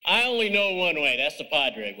I only know one way. That's the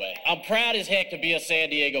Padre way. I'm proud as heck to be a San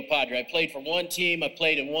Diego Padre. I played for one team. I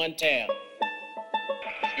played in one town.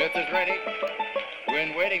 Smith is ready.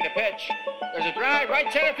 Wynn waiting to pitch. There's a drive,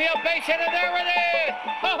 right center field, base hit, and there it is!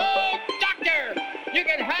 Ho-ho, doctor! You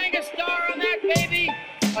can hang a star on that, baby!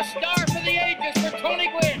 A star for the ages for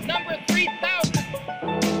Tony Gwynn, number 3,000!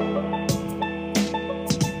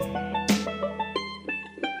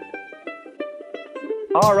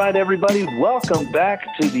 All right, everybody, welcome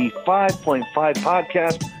back to the 5.5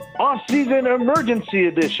 podcast off-season emergency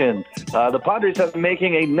edition. The Padres have been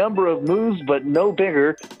making a number of moves, but no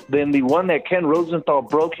bigger than the one that Ken Rosenthal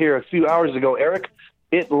broke here a few hours ago. Eric,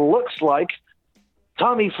 it looks like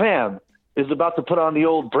Tommy Pham is about to put on the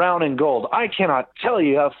old brown and gold. I cannot tell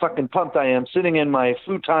you how fucking pumped I am sitting in my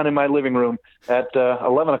futon in my living room at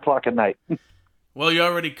 11 o'clock at night. Well, you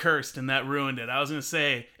already cursed, and that ruined it. I was going to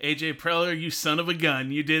say, AJ Preller, you son of a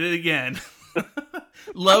gun. You did it again.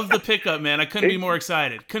 Love the pickup, man. I couldn't be more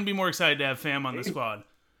excited. Couldn't be more excited to have Pham on the squad.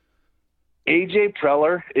 AJ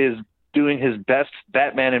Preller is doing his best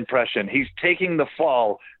Batman impression. He's taking the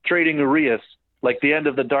fall, trading Urias like the end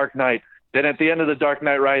of The Dark Knight. Then at the end of The Dark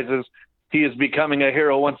Knight Rises, he is becoming a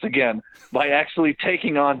hero once again by actually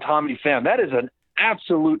taking on Tommy Pham. That is an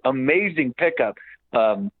absolute amazing pickup.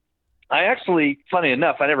 I actually, funny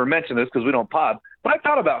enough, I never mentioned this because we don't pod, but I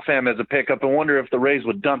thought about Pham as a pickup and wonder if the Rays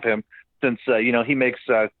would dump him since, he makes,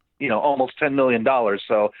 almost $10 million.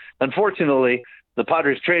 So, unfortunately, the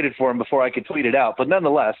Padres traded for him before I could tweet it out. But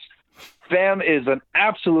nonetheless, Pham is an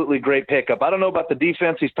absolutely great pickup. I don't know about the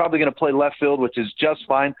defense. He's probably going to play left field, which is just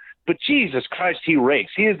fine. But Jesus Christ, he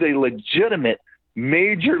rakes. He is a legitimate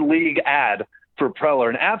major league ad for Preller,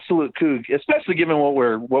 an absolute coup, especially given what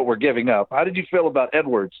we're giving up. How did you feel about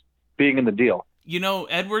Edwards being in the deal?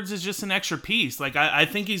 Edwards is just an extra piece. Like, I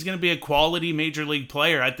think he's going to be a quality major league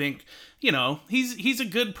player. I think, he's a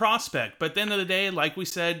good prospect. But at the end of the day, like we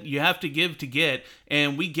said, you have to give to get.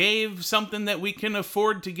 And we gave something that we can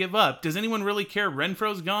afford to give up. Does anyone really care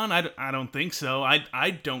Renfro's gone? I don't think so. I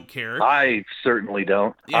don't care. I certainly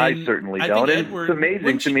don't. And I certainly don't. And it's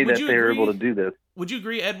amazing to me that they were able to do this. Would you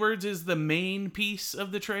agree Edwards is the main piece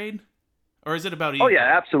of the trade? Or is it about equal? Oh,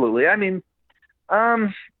 yeah, absolutely. I mean,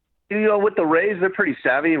 with the Rays, they're pretty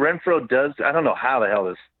savvy. Renfroe does. I don't know how the hell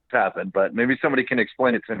this happened, but maybe somebody can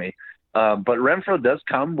explain it to me. But Renfroe does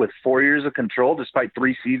come with 4 years of control despite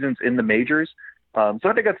 3 seasons in the majors. So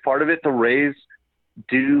I think that's part of it. The Rays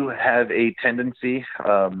do have a tendency,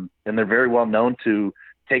 and they're very well known to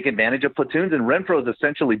take advantage of platoons. And Renfroe is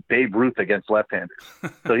essentially Babe Ruth against left-handers.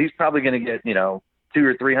 So he's probably going to get, 200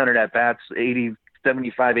 or 300 at-bats, 80%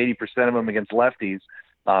 of them against lefties.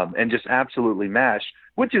 And just absolutely mash,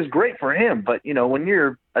 which is great for him. But, when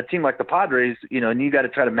you're a team like the Padres, and you got to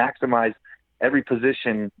try to maximize every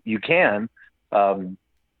position you can,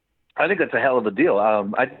 I think that's a hell of a deal.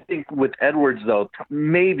 I think with Edwards, though,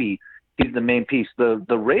 maybe he's the main piece. The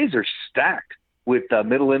Rays are stacked with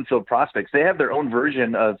middle infield prospects. They have their own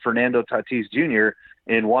version of Fernando Tatis Jr.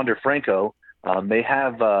 in Wander Franco. They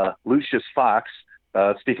have Lucius Fox.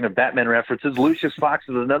 Speaking of Batman references, Lucius Fox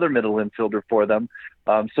is another middle infielder for them.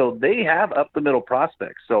 So they have up-the-middle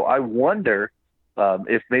prospects. So I wonder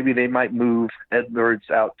if maybe they might move Edwards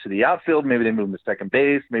out to the outfield. Maybe they move him to second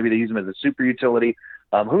base. Maybe they use him as a super utility.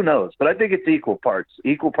 Who knows? But I think it's equal parts.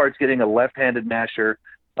 Equal parts getting a left-handed masher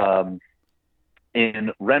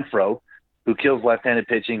in Renfroe, who kills left-handed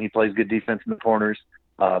pitching. He plays good defense in the corners.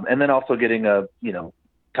 And then also getting a,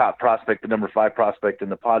 top prospect, the number 5 prospect in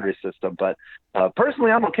the Padres system. But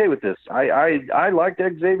personally, I'm okay with this. I liked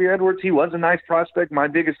Xavier Edwards. He was a nice prospect. My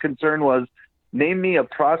biggest concern was name me a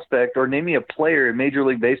prospect or name me a player in Major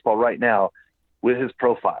League Baseball right now with his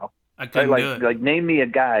profile. I couldn't do it. Like name me a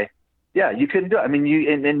guy. Yeah, you couldn't do it. I mean,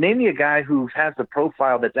 and name me a guy who has a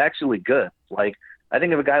profile that's actually good. Like, I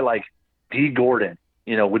think of a guy like D. Gordon,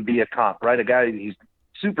 would be a comp, right? A guy, he's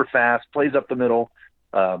super fast, plays up the middle,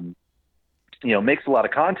 makes a lot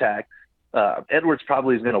of contact. Edwards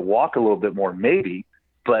probably is going to walk a little bit more, maybe.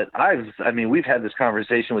 But we've had this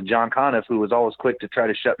conversation with John Conniff, who was always quick to try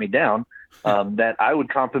to shut me down, that I would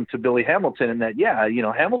comp him to Billy Hamilton, and that,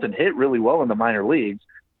 Hamilton hit really well in the minor leagues.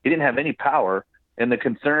 He didn't have any power. And the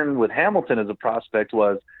concern with Hamilton as a prospect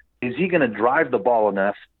was, is he going to drive the ball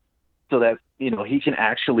enough so that, he can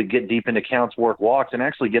actually get deep into counts, work walks, and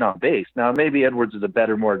actually get on base? Now, maybe Edwards is a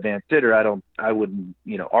better, more advanced hitter. I wouldn't,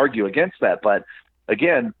 argue against that. But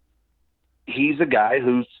again, he's a guy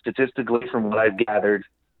who statistically, from what I've gathered,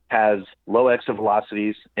 has low exit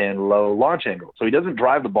velocities and low launch angle. So he doesn't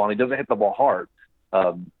drive the ball and he doesn't hit the ball hard.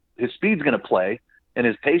 His speed's going to play and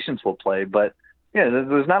his patience will play. But yeah,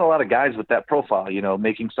 there's not a lot of guys with that profile,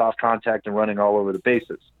 making soft contact and running all over the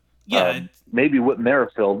bases. Yeah. Maybe Whit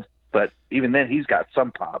Merrifield, but even then he's got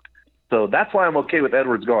some pop. So that's why I'm okay with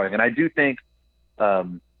Edwards going. And I do think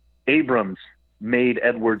Abrams made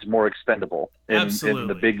Edwards more expendable in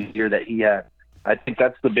the big year that he had. I think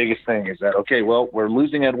that's the biggest thing is that, okay, well, we're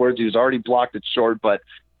losing Edwards. He was already blocked at short, but,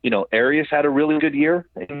 Arias had a really good year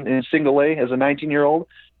in single A as a 19-year-old.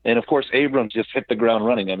 And, of course, Abrams just hit the ground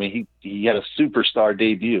running. I mean, he had a superstar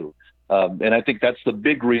debut. And I think that's the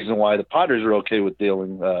big reason why the Padres are okay with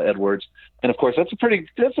dealing Edwards. And, of course, that's a pretty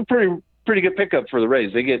good pickup for the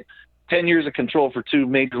Rays. They get 10 years of control for two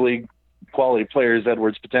major league quality players,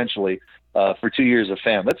 Edwards potentially, for 2 years of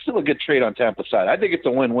Pham. That's still a good trade on Tampa's side. I think it's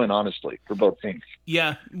a win-win, honestly, for both teams.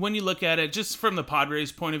 Yeah, when you look at it, just from the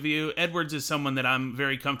Padres' point of view, Edwards is someone that I'm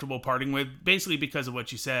very comfortable parting with, basically because of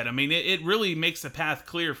what you said. I mean, it really makes the path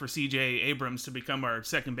clear for C.J. Abrams to become our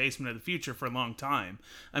second baseman of the future for a long time.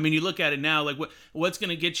 I mean, you look at it now, like what's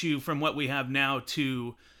going to get you from what we have now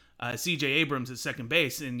to C.J. Abrams at second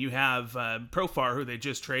base, and you have Profar, who they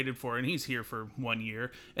just traded for, and he's here for 1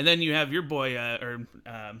 year. And then you have your boy,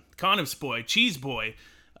 Conniff's boy, Cheese Boy,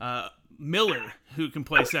 Miller, who can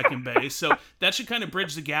play second base. So that should kind of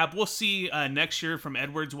bridge the gap. We'll see next year from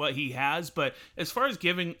Edwards what he has. But as far as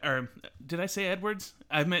giving, or did I say Edwards?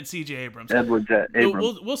 I meant C.J. Abrams. Abrams.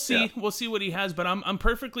 We'll see. Yeah. We'll see what he has. But I'm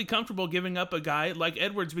perfectly comfortable giving up a guy like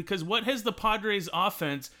Edwards, because what has the Padres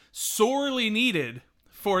offense sorely needed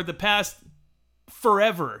for the past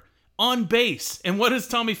forever? On base. And what does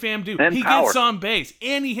Tommy Pham do? And he power. Gets on base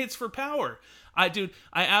and he hits for power. I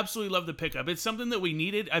absolutely love the pickup. It's something that we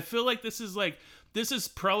needed. I feel like this is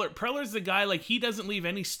Preller. Preller's the guy, like, he doesn't leave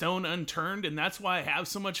any stone unturned, and that's why I have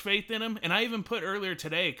so much faith in him. And I even put earlier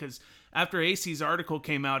today, because after AC's article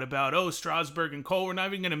came out about, Strasburg and Cole, we're not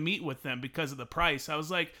even going to meet with them because of the price. I was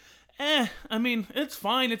like, I mean, it's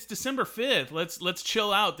fine. It's December 5th. Let's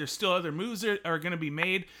chill out. There's still other moves that are going to be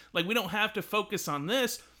made. Like, we don't have to focus on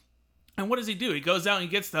this. And what does he do? He goes out and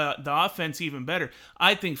gets the offense even better.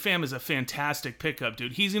 I think Pham is a fantastic pickup,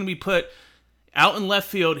 dude. He's going to be put out in left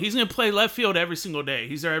field. He's going to play left field every single day.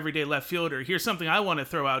 He's our everyday left fielder. Here's something I want to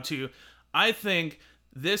throw out to you. I think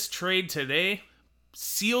this trade today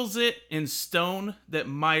seals it in stone that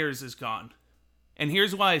Myers is gone. And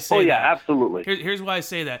here's why I say that. Oh, yeah, absolutely. Here's why I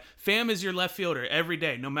say that. Pham is your left fielder every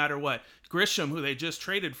day, no matter what. Grisham, who they just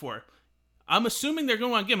traded for, I'm assuming they're going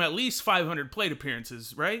to want to give him at least 500 plate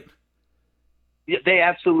appearances, right? Yeah, they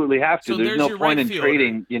absolutely have to. So there's no point in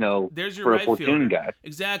trading, for a platoon guy.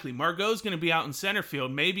 Exactly. Margot's going to be out in center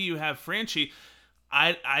field. Maybe you have Franchy.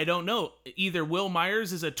 I don't know. Either Will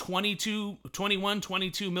Myers is a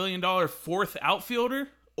 $22 million fourth outfielder,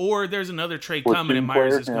 or there's another trade coming and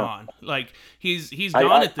Myers is gone. Like, he's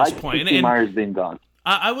gone at this point. And Myers being gone.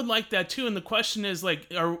 I would like that too. And the question is, like,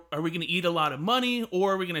 are we going to eat a lot of money,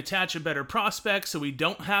 or are we going to attach a better prospect so we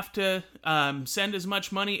don't have to send as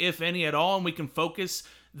much money, if any at all, and we can focus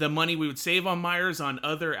the money we would save on Myers on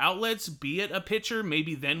other outlets, be it a pitcher?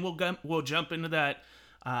 Maybe then we'll jump into that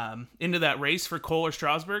race for Cole or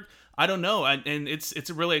Strasburg. I don't know. And it's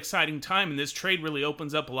a really exciting time, and this trade really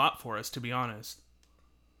opens up a lot for us, to be honest.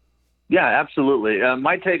 Yeah, absolutely.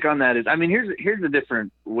 My take on that is, I mean, here's a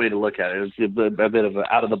different way to look at it. It's a bit of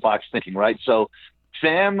out of the box thinking, right? So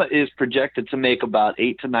Pham is projected to make about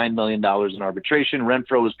 $8 to $9 million in arbitration.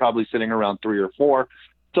 Renfroe is probably sitting around 3 or 4.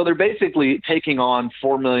 So they're basically taking on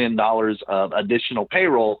 $4 million of additional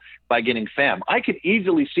payroll by getting Pham. I could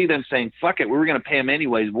easily see them saying, fuck it, we were going to pay him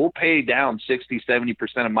anyways. We'll pay down 60,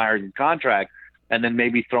 70% of Myers' contract, and then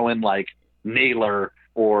maybe throw in like Naylor,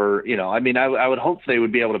 or, I would hope they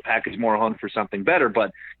would be able to package Morejon for something better,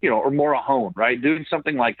 but, or Morejon, right? Doing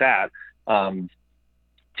something like that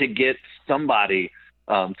to get somebody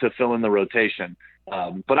to fill in the rotation.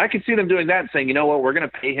 But I could see them doing that and saying, you know what, we're going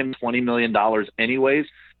to pay him $20 million anyways.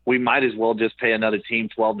 We might as well just pay another team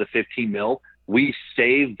 12 to 15 mil. We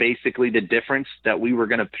save basically the difference that we were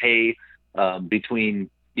going to pay between,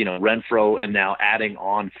 Renfroe and now adding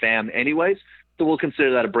on Pham anyways. So we'll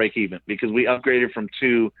consider that a break even, because we upgraded from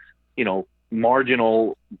two,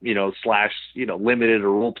 marginal, slash, limited or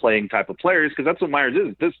role playing type of players, because that's what Myers is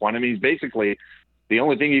at this point. I mean, he's basically, the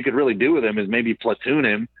only thing you could really do with him is maybe platoon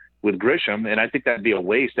him with Grisham, and I think that'd be a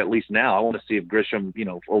waste, at least now. I want to see if Grisham,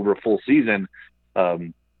 over a full season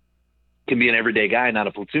can be an everyday guy, not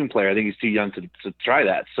a platoon player. I think he's too young to try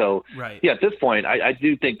that. So, right. Yeah, at this point, I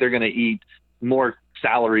do think they're going to eat more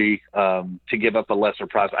salary to give up a lesser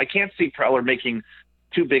prospect. I can't see Preller making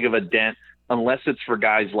too big of a dent unless it's for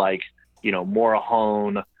guys like,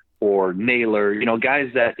 Morejon or Naylor,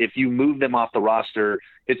 guys that if you move them off the roster,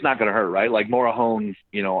 it's not going to hurt, right? Like Morejon,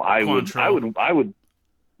 I would,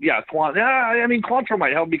 yeah, I mean, Quantrill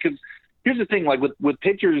might help, because here's the thing, like with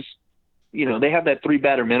pitchers, they have that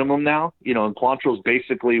 3-batter minimum now, and Quantrill's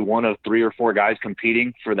basically one of 3 or 4 guys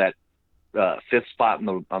competing for that 5th spot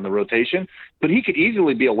on the rotation, but he could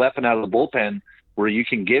easily be a weapon out of the bullpen where you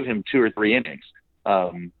can give him 2 or 3 innings.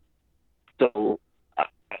 So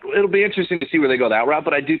it'll be interesting to see where they go that route,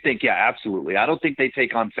 but I do think, yeah, absolutely. I don't think they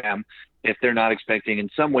take on Pham if they're not expecting in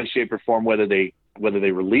some way, shape, or form, whether they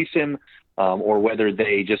release him or whether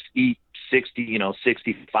they just eat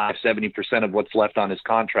 65, 70% of what's left on his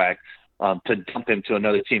contract to dump him to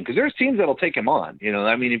another team. Because there's teams that'll take him on.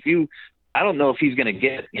 I don't know if he's going to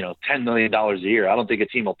get, $10 million a year. I don't think a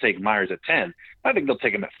team will take Myers at 10. I think they'll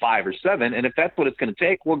take him at 5 or 7. And if that's what it's going to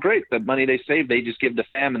take, well, great. The money they save, they just give to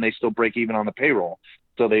Pham and they still break even on the payroll.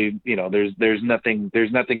 So there's nothing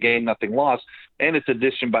gained, nothing lost. And it's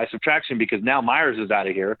addition by subtraction because now Myers is out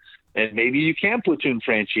of here. And maybe you can platoon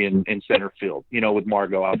Franchi in center field, with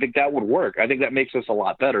Margot. I think that would work. I think that makes us a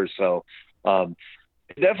lot better. So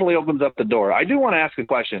it definitely opens up the door. I do want to ask a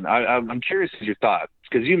question. I'm curious as your thoughts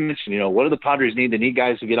because you mentioned, what do the Padres need? They need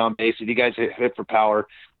guys to get on base. They need guys to hit for power.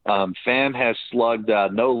 Pham has slugged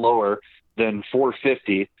no lower than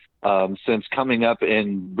 450 since coming up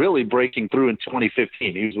and really breaking through in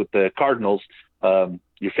 2015. He was with the Cardinals,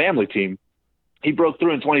 your family team. He broke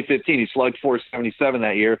through in 2015. He slugged 477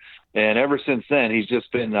 that year. And ever since then, he's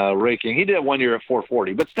just been raking. He did it 1 year at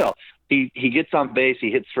 440, but still, he gets on base.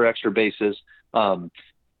 He hits for extra bases.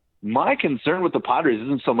 My concern with the Padres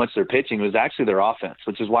isn't so much their pitching, it was actually their offense,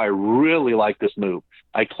 which is why I really like this move.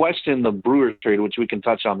 I question the Brewers trade, which we can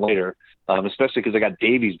touch on later, especially because I got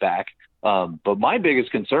Davies back. But my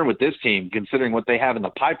biggest concern with this team, considering what they have in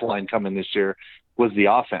the pipeline coming this year, was the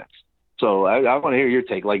offense. So I want to hear your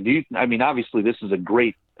take. Obviously this is a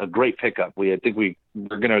great pickup. I think we're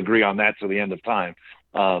going to agree on that till the end of time.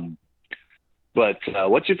 But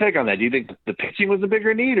what's your take on that? Do you think the pitching was a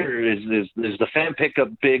bigger need, or is the Pham pickup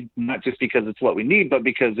big, not just because it's what we need, but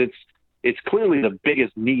because it's clearly the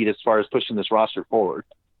biggest need as far as pushing this roster forward?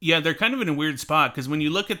 Yeah, they're kind of in a weird spot because when you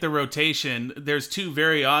look at the rotation, there's 2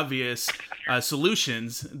 very obvious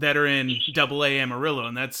solutions that are in Double-A Amarillo,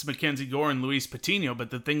 and that's Mackenzie Gore and Luis Patino. But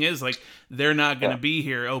the thing is, they're not going to be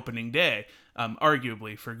here opening day,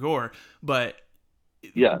 arguably for Gore. But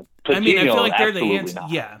yeah, Patino, I feel like they're the answer. Not.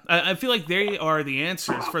 Yeah, I feel like they are the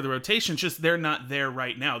answers for the rotation. It's just they're not there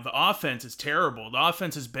right now. The offense is terrible. The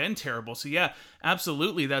offense has been terrible. So yeah,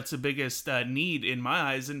 absolutely, that's the biggest need in my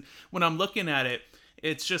eyes. And when I'm looking at it,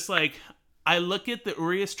 it's just I look at the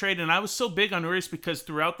Urias trade, and I was so big on Urias because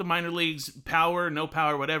throughout the minor leagues, power, no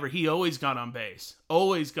power, whatever, he always got on base.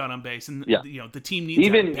 And the team needs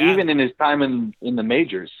even in his time in the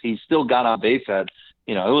majors, he still got on base at.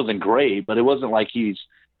 It wasn't great, but it wasn't like he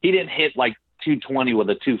didn't hit 220 with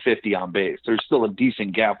a 250 on base. There's still a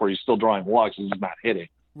decent gap where he's still drawing walks. He's just not hitting.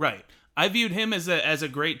 Right. I viewed him as a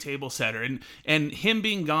great table setter, and him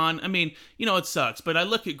being gone, it sucks, but I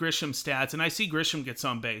look at Grisham's stats and I see Grisham gets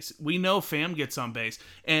on base. We know Pham gets on base,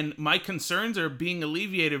 and my concerns are being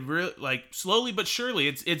alleviated slowly but surely.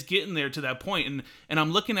 It's getting there to that point, and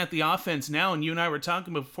I'm looking at the offense now, and you and I were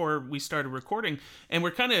talking before we started recording, and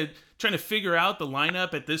we're kind of trying to figure out the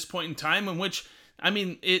lineup at this point in time, in which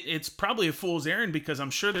it's probably a fool's errand because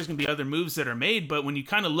I'm sure there's going to be other moves that are made, but when you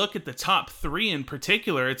kind of look at the top 3 in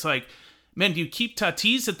particular, it's man, do you keep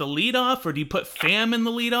Tatis at the leadoff or do you put Pham in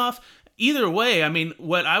the leadoff? Either way,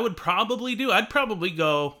 what I would probably do, I'd probably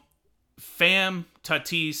go Pham,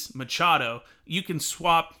 Tatis, Machado. You can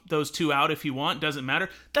swap those 2 out if you want, doesn't matter.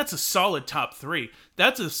 That's a solid top 3.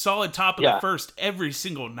 That's a solid top of the first every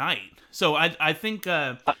single night. So I think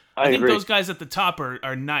I think those guys at the top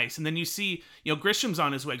are nice. And then you see, Grisham's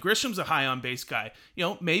on his way. Grisham's a high on base guy.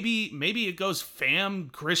 Maybe it goes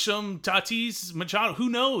Pham, Grisham, Tatis, Machado. Who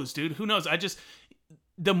knows, dude? Who knows?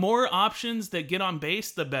 The more options that get on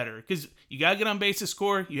base, the better. Because you gotta get on base to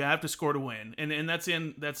score. You have to score to win, and that's the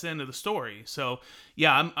end of the story. So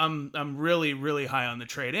yeah, I'm really, really high on the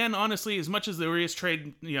trade. And honestly, as much as the Urias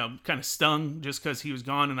trade, kind of stung just because he was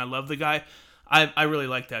gone, and I love the guy, I really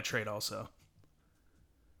like that trade also.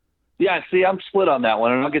 Yeah, see, I'm split on that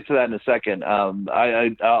one, and I'll get to that in a second.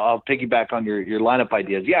 I'll piggyback on your lineup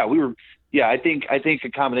ideas. Yeah, I think a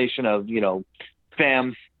combination of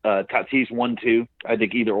Pham, Tatis 1-2. I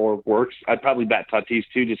think either or works. I'd probably bat Tatis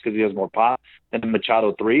 2 just because he has more pop, and then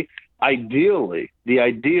Machado 3. Ideally, the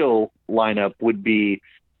ideal lineup would be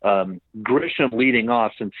Grisham leading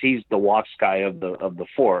off since he's the walks guy of the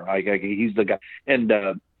 4. He's the guy, and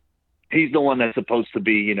he's the one that's supposed to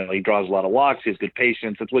be, he draws a lot of walks. He has good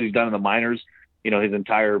patience. That's what he's done in the minors. His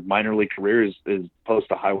entire minor league career is post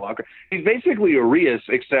a high walker. He's basically Urias,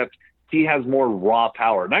 except he has more raw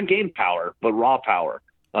power, not game power, but raw power.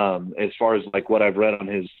 as far as like what I've read on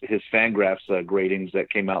his Fangraphs gradings that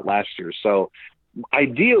came out last year. So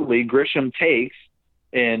ideally Grisham takes,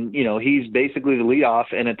 and, he's basically the leadoff.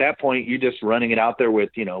 And at that point, you're just running it out there with,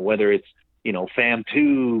 whether it's, Pham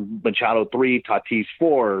 2, Machado 3, Tatis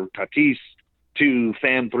 4, Tatis 2,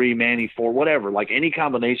 Pham 3, Manny 4, whatever, like any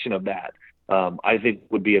combination of that, I think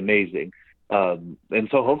would be amazing. And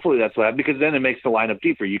so hopefully that's what happens, because then it makes the lineup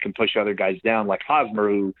deeper. You can push other guys down, like Hosmer,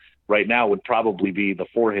 who right now would probably be the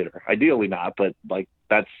 4-hitter. Ideally not, but like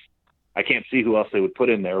I can't see who else they would put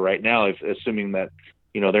in there right now, assuming that,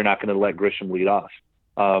 they're not going to let Grisham lead off.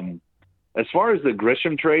 As far as the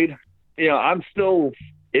Grisham trade, I'm still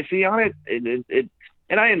iffy on it.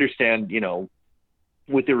 And I understand,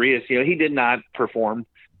 with Urias, he did not perform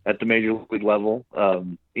at the major league level.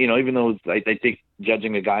 Even though I think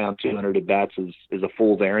judging a guy on 200 at bats is a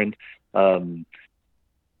fool's errand.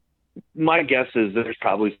 My guess is there's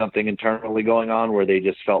probably something internally going on where they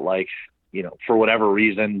just felt like, for whatever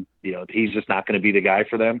reason, he's just not going to be the guy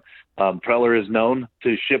for them. Preller is known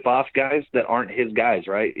to ship off guys that aren't his guys,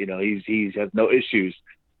 right? He's had no issues,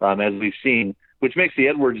 as we've seen, which makes the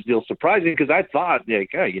Edwards deal surprising, because I thought,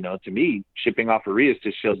 to me, shipping off Urias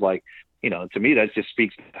just shows like, to me, that just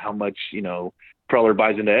speaks to how much, Preller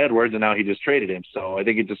buys into Edwards, and now he just traded him. So I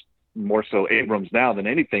think it just more so Abrams now than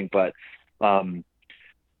anything. But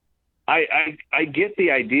I get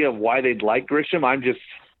the idea of why they'd like Grisham. I'm just,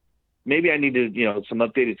 maybe I need to, some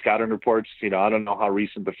updated scouting reports. I don't know how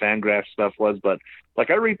recent the Fangraph stuff was, but like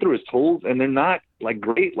I read through his tools and they're not like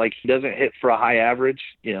great. Like he doesn't hit for a high average,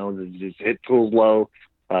 his hit tool's low.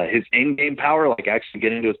 His in-game power, like actually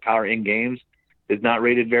getting into his power in games, is not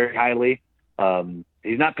rated very highly.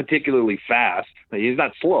 He's not particularly fast. He's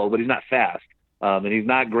not slow, but he's not fast. And he's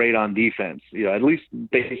not great on defense, at least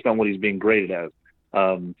based on what he's being graded as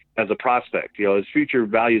a prospect. His future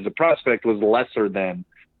value as a prospect was lesser than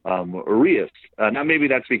Urias. Now maybe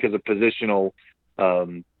that's because of positional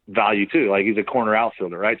value too. Like he's a corner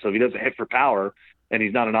outfielder, right? So if he doesn't hit for power and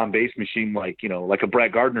he's not an on-base machine like like a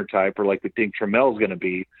Brett Gardner type, or like we think Trammell's going to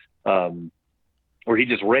be, or he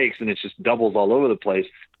just rakes and it's just doubles all over the place,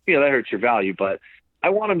 that hurts your value. But I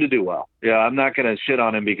want him to do well. I'm not going to shit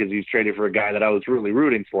on him because he's traded for a guy that I was really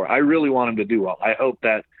rooting for. I really want him to do well. I hope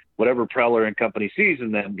that whatever Preller and company sees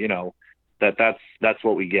in them, that's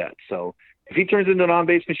what we get. So if he turns into an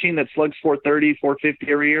on-base machine that slugs 430,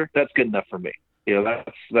 450 every year, that's good enough for me.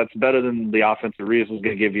 That's better than the offense that Urias is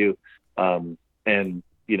going to give you. And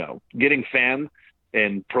getting Pham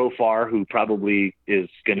and Profar, who probably is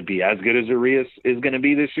going to be as good as Urias is going to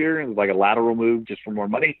be this year, like a lateral move just for more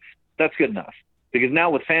money, that's good enough. Because now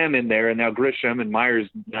with Pham in there and now Grisham and Myers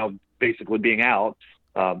now basically being out,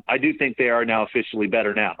 I do think they are now officially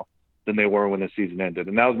better now than they were when the season ended.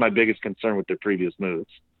 And that was my biggest concern with their previous moves.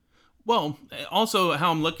 Well, also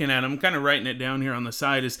how I'm looking at it, I'm kind of writing it down here on the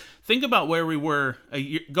side, is think about where we were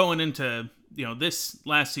going into this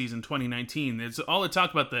last season, 2019. There's all the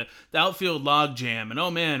talk about the outfield log jam, and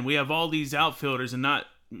oh man, we have all these outfielders and not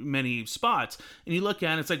many spots. And you look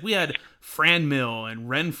at it, it's like we had Franmil and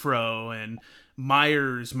Renfroe and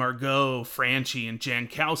Myers, Margot, Franchi, and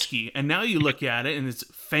Jankowski. And now you look at it, and it's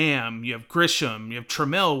Pham, you have Grisham, you have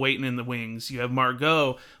Trammell waiting in the wings, you have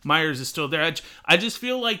Margot, Myers is still there. I just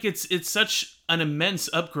feel like it's such an immense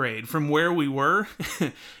upgrade from where we were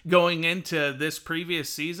going into this previous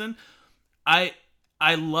season.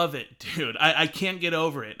 I love it, dude. I can't get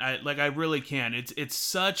over it. I really can. It's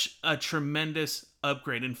such a tremendous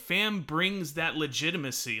upgrade, and Pham brings that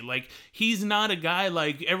legitimacy. Like, he's not a guy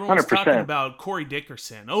like everyone's 100%. Talking about Corey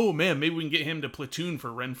Dickerson. Oh man, maybe we can get him to platoon for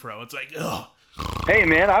Renfroe. It's like, ugh. Hey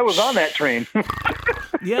man, I was on that train.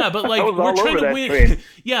 Yeah, but like we're trying to win.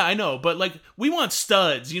 Yeah, I know, but like we want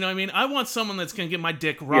studs. You know what I mean? I want someone that's gonna get my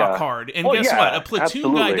dick rock hard. And guess what? A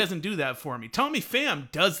platoon guy doesn't do that for me. Tommy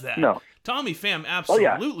Pham does that. No. Tommy Pham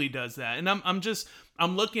absolutely does that. And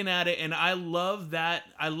I'm looking at it, and I love that.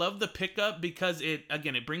 I love the pickup because it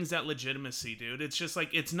brings that legitimacy, dude. It's just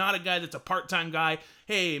like, it's not a guy that's a part-time guy.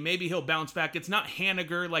 Hey, maybe he'll bounce back. It's not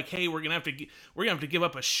Haniger. Like, hey, we're gonna have to give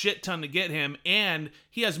up a shit ton to get him, and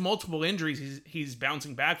he has multiple injuries he's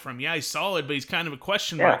bouncing back from. Yeah, he's solid, but he's kind of a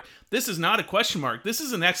question mark. This is not a question mark. This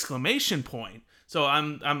is an exclamation point. So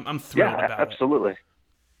I'm thrilled about it. Absolutely.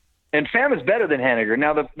 And Pham is better than Haniger.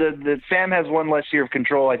 Now, the Pham has one less year of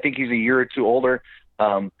control. I think he's a year or two older.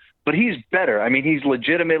 But he's better. I mean, he's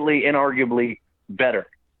legitimately, inarguably better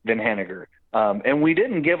than Haniger. And we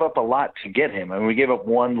didn't give up a lot to get him. I mean, we gave up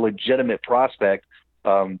one legitimate prospect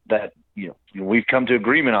that we've come to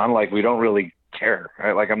agreement on. Like, we don't really care,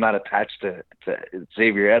 right? Like, I'm not attached to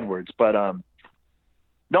Xavier Edwards. But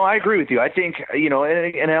No, I agree with you. I think, and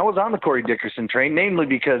I was on the Corey Dickerson train, namely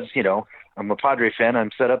because, I'm a Padre fan. I'm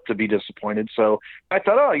set up to be disappointed. So I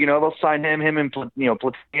thought, they'll sign him and, platoon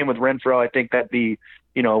him with Renfroe. I think that'd be,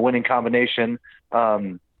 a winning combination.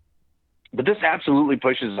 But this absolutely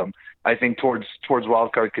pushes them, I think, towards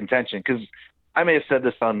wild card contention. Because I may have said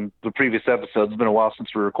this on the previous episode. It's been a while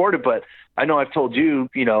since we recorded, but I know I've told you,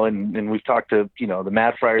 and we've talked to, the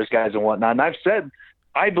Mad Friars guys and whatnot. And I've said,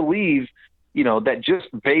 I believe, that just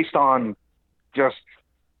based on just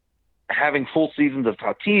having full seasons of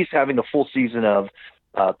Tatis, having a full season of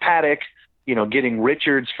Paddock, getting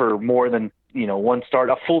Richards for more than, one start,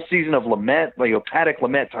 a full season of Lamet, Paddock,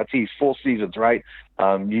 Lamet, Tatis, full seasons, right?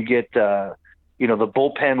 You get, the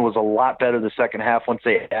bullpen was a lot better the second half once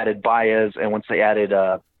they added Baez and once they added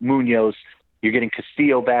Munoz. You're getting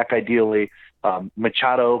Castillo back ideally.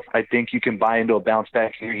 Machado, I think you can buy into a bounce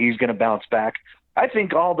back here. He's going to bounce back. I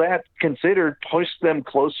think all that considered pushed them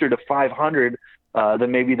closer to 500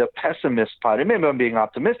 than maybe the pessimist part. And maybe I'm being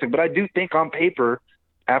optimistic, but I do think on paper,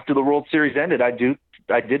 after the World Series ended, I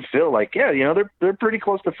did feel like, they're pretty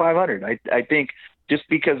close to 500. I think just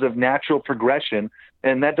because of natural progression,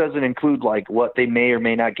 and that doesn't include like what they may or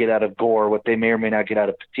may not get out of Gore, what they may or may not get out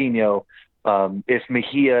of Patino. If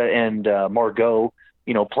Mejia and Margot,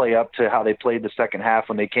 play up to how they played the second half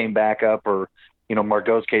when they came back up, or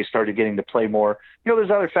Margot's case started getting to play more.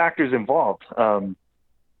 There's other factors involved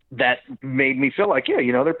that made me feel like,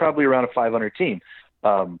 they're probably around a 500 team.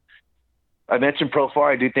 I mentioned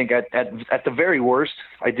Profar. I do think at the very worst,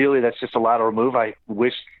 ideally, that's just a lateral move. I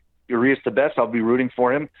wish Urias the best. I'll be rooting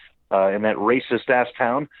for him in that racist-ass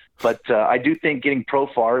town. But I do think getting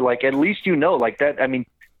Profar, like, at least like that. I mean,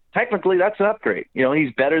 technically, that's an upgrade.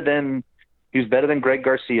 He's better than Greg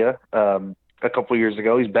Garcia a couple years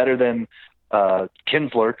ago. He's better than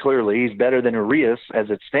Kinsler, clearly. He's better than Urias as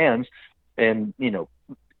it stands. And,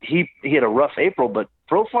 he had a rough April, but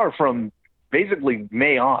Profar from basically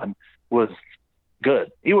May on was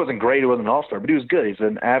good. He wasn't great. He wasn't an all-star, but he was good. He's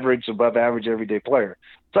an average, above average, everyday player.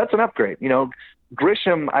 So that's an upgrade.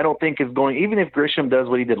 Grisham, I don't think is going, even if Grisham does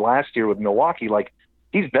what he did last year with Milwaukee, like,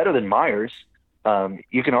 he's better than Myers.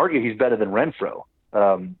 You can argue he's better than Renfroe.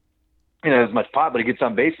 As much pop, but he gets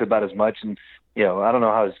on base about as much. And, I don't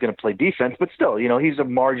know how he's going to play defense, but still, he's a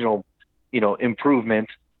marginal, improvement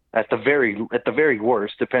at the very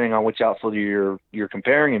worst, depending on which outfielder you're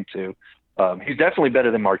comparing him to. He's definitely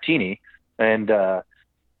better than Martini. And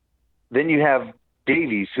then you have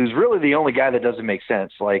Davies, who's really the only guy that doesn't make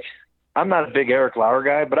sense. Like, I'm not a big Eric Lauer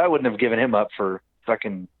guy, but I wouldn't have given him up for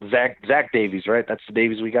fucking Zach Davies, right? That's the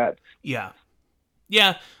Davies we got. Yeah.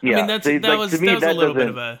 I mean, that was a little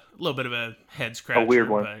bit of a head scratcher. A weird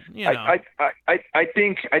one. But, I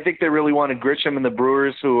think they really wanted Grisham and the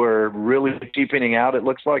Brewers, who are really cheapening out. It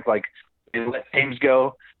looks like they let James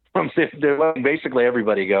go. They're letting basically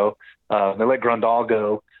everybody go. They let Grandal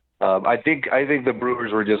go. I think the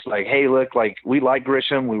Brewers were just like, hey, look, like, we like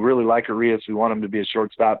Grisham, we really like Urias, we want him to be a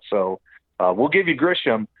shortstop, so we'll give you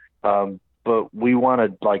Grisham, but we want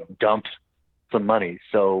to like dump some money.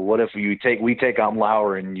 So what if we take on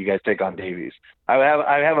Lauer and you guys take on Davies? I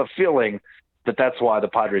have a feeling that's why the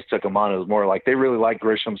Padres took him on. It was more like they really like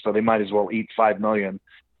Grisham, so they might as well eat $5 million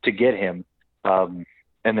to get him, and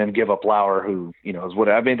then give up Lauer, who is what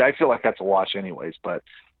I mean. I feel like that's a wash anyways. But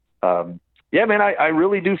yeah, man, I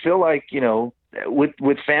really do feel like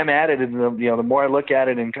with Pham added, and the more I look at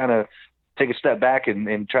it and kind of take a step back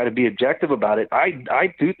and try to be objective about it,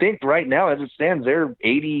 I do think right now, as it stands, their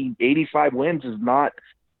 85 wins is not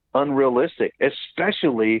unrealistic,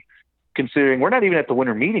 especially considering we're not even at the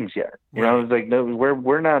winter meetings yet. It's like, no,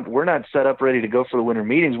 we're not set up ready to go for the winter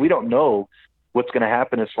meetings. We don't know what's going to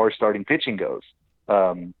happen as far as starting pitching goes.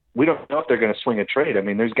 We don't know if they're going to swing a trade. I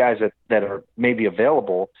mean, there's guys that are maybe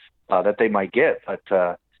available that they might get,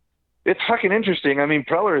 but it's fucking interesting. I mean,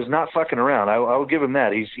 Preller is not fucking around. I will give him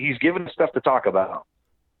that. He's given us stuff to talk about.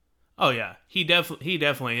 Oh yeah, he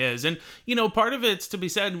definitely is. And part of it's to be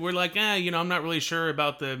said. We're like, I'm not really sure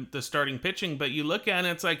about the starting pitching, but you look at it,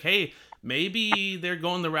 it's like, hey, maybe they're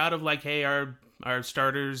going the route of like, hey, our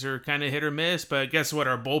starters are kind of hit or miss, but guess what?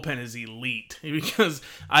 Our bullpen is elite, because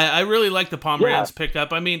I really like the Pomeranz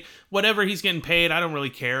pickup. I mean, whatever he's getting paid, I don't really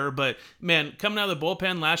care. But man, coming out of the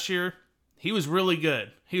bullpen last year, he was really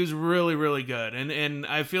good. He was really, really good. And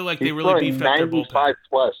I feel like they really beefed up their bullpen. 95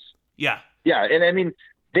 plus. Yeah. Yeah, and I mean,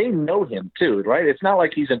 they know him too, right? It's not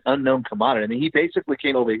like he's an unknown commodity. I mean, he basically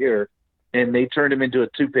came over here and they turned him into a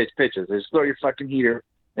 2-pitch pitches. They just throw your fucking heater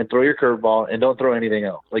and throw your curveball and don't throw anything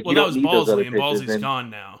else. Like, well, you that don't was need Balsley, and Balsley's gone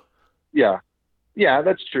now. Yeah,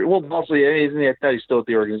 that's true. Well, Balsley, I thought he's still at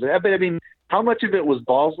the organization. But I mean, how much of it was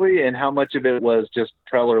Balsley and how much of it was just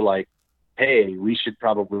Preller like, hey, we should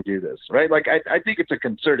probably do this, right? Like, I think it's a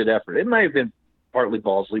concerted effort. It might have been partly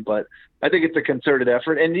Balsley, but I think it's a concerted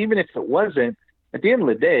effort. And even if it wasn't, at the end of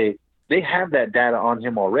the day, they have that data on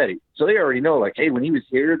him already. So they already know, like, hey, when he was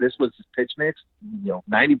here, this was his pitch mix.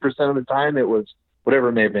 90% of the time it was whatever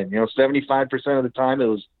it may have been. 75% of the time it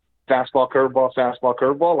was fastball,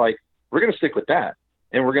 curveball. Like, we're going to stick with that.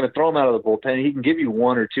 And we're going to throw him out of the bullpen. He can give you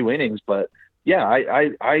 1 or 2 innings. But, yeah,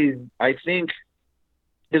 I think –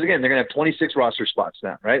 because, again, they're going to have 26 roster spots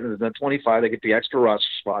now, right? And then 25, they get the extra roster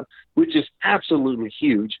spot, which is absolutely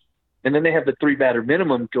huge. And then they have the 3-batter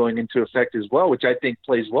minimum going into effect as well, which I think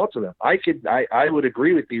plays well to them. I would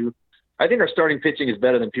agree with you. I think our starting pitching is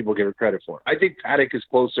better than people give it credit for. I think Paddock is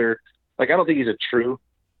closer. Like, I don't think he's a true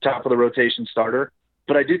top-of-the-rotation starter,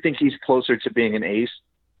 but I do think he's closer to being an ace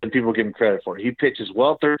than people give him credit for. He pitches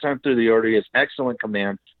well 3rd time through the order. He has excellent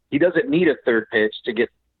command. He doesn't need a 3rd pitch to get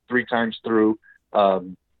 3 times through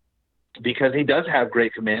because he does have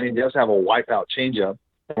great command. He does have a wipeout changeup.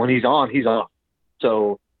 When he's on, he's on.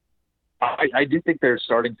 So I do think their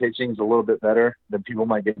starting pitching is a little bit better than people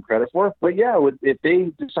might give him credit for. But, yeah, if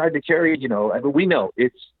they decide to carry, I mean, we know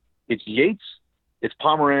it's Yates, it's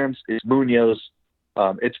Pomeranz, it's Munoz,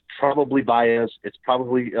 it's probably Baez, it's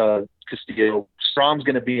probably Castillo. Strom's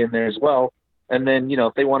going to be in there as well. And then,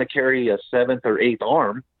 if they want to carry a 7th or 8th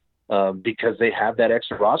arm because they have that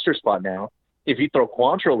extra roster spot now, if you throw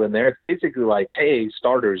Quantrill in there, it's basically like, hey,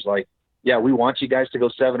 starters, like, yeah, we want you guys to go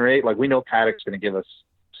 7 or 8. Like, we know Paddock's going to give us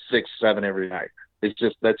 6, 7 every night. That's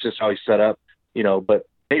just how he's set up, But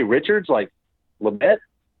hey, Richards, like Lamet,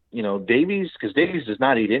 Davies, because Davies does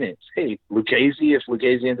not eat innings. Hey, Lucchesi, if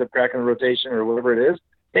Lucchesi ends up cracking the rotation or whatever it is,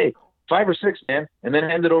 hey, 5 or 6, man, and then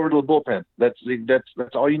hand it over to the bullpen.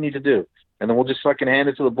 That's all you need to do. And then we'll just fucking hand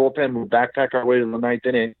it to the bullpen. We'll backpack our way to the 9th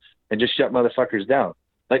inning and just shut motherfuckers down.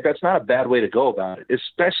 Like, that's not a bad way to go about it,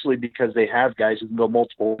 especially because they have guys who can go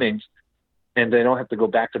multiple innings and they don't have to go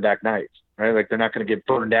back-to-back nights, right? Like, they're not going to get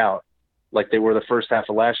burned out like they were the first half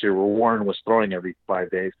of last year where Warren was throwing every 5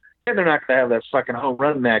 days. And they're not going to have that fucking home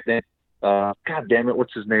run magnet. God damn it,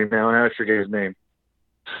 what's his name now? I forget his name.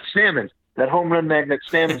 Stammen. That home run magnet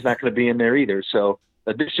Stammen's not going to be in there either. So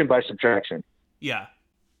addition by subtraction. Yeah.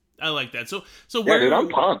 I like that. So yeah, where, dude, I'm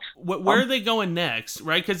pumped. Where are they going next,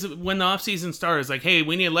 right? Because when the offseason starts, like, hey,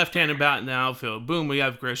 we need a left-handed bat in the outfield. Boom, we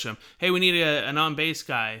have Grisham. Hey, we need an on-base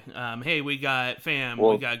guy. Hey, we got Pham.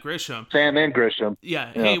 We got Grisham. Pham and Grisham.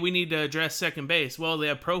 Yeah. Hey, we need to address second base. Well, they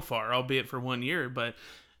have Profar, albeit for 1 year, but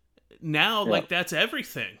now, like, that's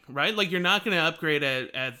everything, right? Like, you're not going to upgrade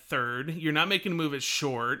at third. You're not making a move at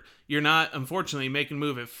short. You're not, unfortunately, making a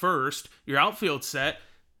move at first. Your outfield set.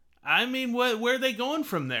 I mean, where are they going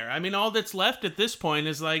from there? I mean, all that's left at this point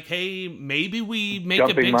is like, hey, maybe we make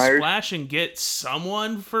a big splash and get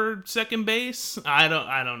someone for second base. I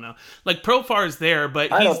don't know. Like, Profar's there,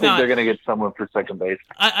 but I don't think they're going to get someone for second base.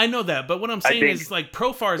 I know that, but what I'm saying is, like,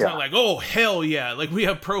 Profar's not like, oh, hell yeah, like, we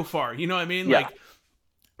have Profar. You know what I mean? Yeah. Like,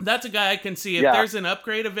 that's a guy I can see. If there's an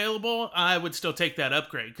upgrade available, I would still take that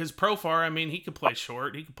upgrade. Because Profar, I mean, he can play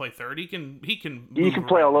short, he can play third, he can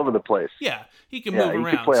play all over the place. Yeah, he can move around.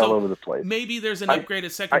 He can play all over the place. Maybe there's an upgrade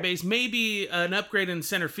at second base. Maybe an upgrade in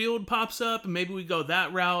center field pops up, and maybe we go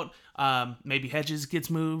that route. Maybe Hedges gets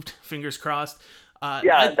moved. Fingers crossed.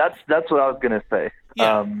 That's what I was gonna say.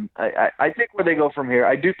 Yeah. I think where they go from here,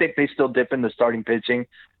 I do think they still dip in the starting pitching.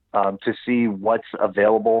 To see what's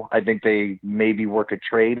available. I think they maybe work a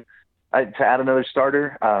trade to add another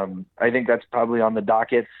starter. I think that's probably on the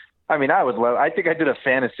docket. I mean, I think I did a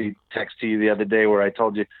fantasy text to you the other day where I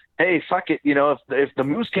told you, hey, fuck it. If the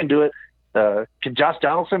Moose can do it, can Josh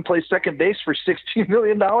Donaldson play second base for $16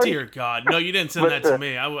 million? Dear God. No, you didn't send that to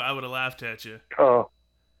me. I would have laughed at you. Oh,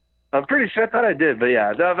 I'm pretty sure I thought I did, but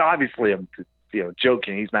yeah, obviously I'm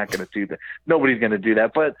joking. He's not going to do that. Nobody's going to do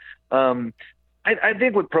that. But, I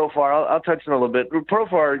think with Profar, I'll touch on a little bit. With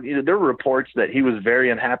Profar, there were reports that he was very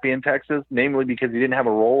unhappy in Texas, namely because he didn't have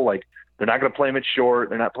a role. Like, they're not going to play him at short.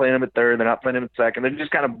 They're not playing him at third. They're not playing him at second. They're just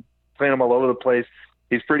kind of playing him all over the place.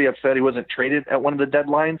 He's pretty upset he wasn't traded at one of the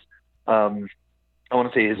deadlines. I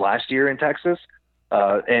want to say his last year in Texas.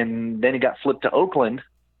 And then he got flipped to Oakland,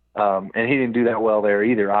 and he didn't do that well there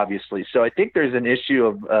either, obviously. So I think there's an issue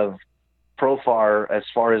of Profar as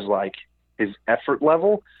far as, like, his effort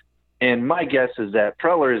level. And my guess is that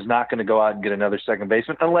Preller is not going to go out and get another second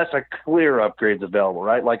baseman unless a clear upgrade's available,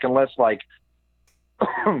 right? Like, unless, like,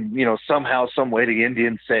 somehow, some way the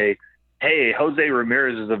Indians say, hey, Jose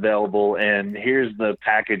Ramirez is available and here's the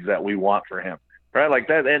package that we want for him, right? Like,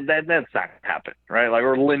 that's not going to happen, right? Like,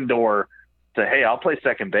 or Lindor say, hey, I'll play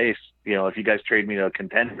second base, if you guys trade me to a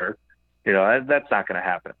contender. That's not going to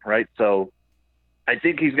happen, right? So I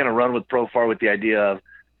think he's going to run with Profar with the idea of,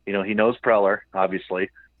 he knows Preller, obviously.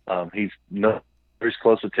 He's very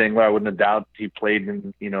close with Tingler. I wouldn't have doubted he played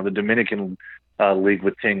in, the Dominican league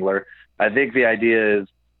with Tingler. I think the idea is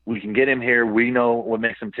we can get him here. We know what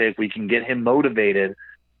makes him tick. We can get him motivated,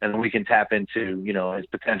 and we can tap into, his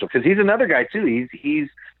potential. Because he's another guy, too. He's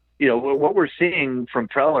what we're seeing from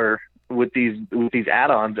Preller with these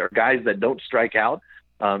add-ons are guys that don't strike out.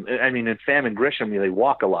 In Pham and Grisham, they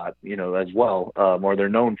walk a lot, as well, or they're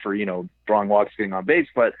known for, drawing walks, getting on base.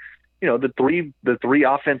 But, the three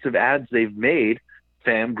offensive ads they've made,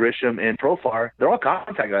 Pham, Grisham, and Profar, they're all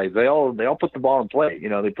contact guys. They all put the ball in play.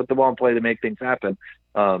 They put the ball in play to make things happen.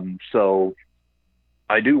 So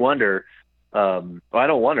I do wonder. I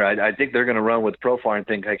don't wonder. I think they're going to run with Profar and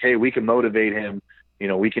think like, hey, we can motivate him.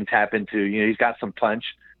 We can tap into. He's got some punch.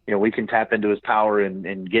 We can tap into his power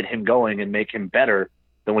and get him going and make him better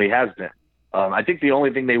than what he has been. I think the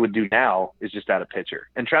only thing they would do now is just add a pitcher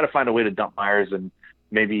and try to find a way to dump Myers and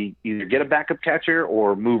maybe either get a backup catcher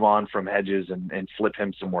or move on from Hedges and flip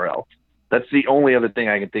him somewhere else. That's the only other thing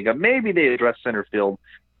I can think of. Maybe they address center field.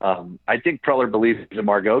 I think Preller believes in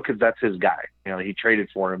Margot because that's his guy. He traded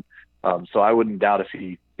for him. So I wouldn't doubt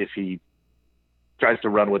if he tries to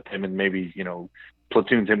run with him and maybe,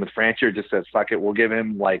 platoons him with Franchi, just says, fuck it, we'll give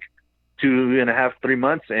him like 2.5, 3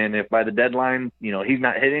 months. And if by the deadline, he's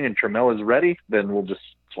not hitting and Trammell is ready, then we'll just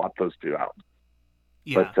swap those two out.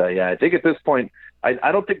 Yeah. But I think at this point,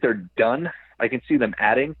 I don't think they're done. I can see them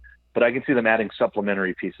adding, but I can see them adding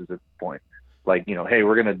supplementary pieces at this point. Like, hey,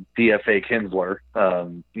 we're going to DFA Kinsler,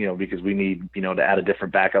 because we need, to add a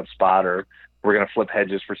different backup spot, or we're going to flip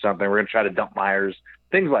Hedges for something. We're going to try to dump Myers,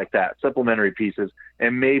 things like that, supplementary pieces,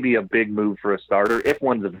 and maybe a big move for a starter if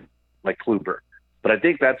one's like Kluber. But I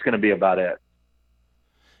think that's going to be about it.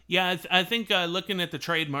 Yeah, I think looking at the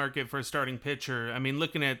trade market for a starting pitcher,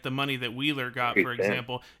 looking at the money that Wheeler got, for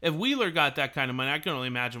example, if Wheeler got that kind of money, I can only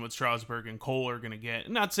imagine what Strasburg and Cole are going to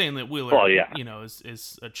get. Not saying that Wheeler,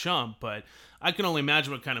 is a chump, but I can only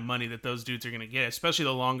imagine what kind of money that those dudes are going to get, especially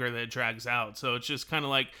the longer that it drags out. So it's just kind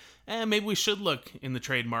of like, maybe we should look in the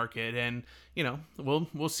trade market, and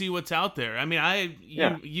we'll see what's out there.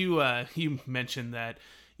 You mentioned that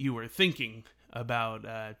you were thinking about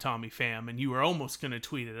Tommy Pham, and you were almost going to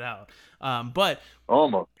tweet it out. But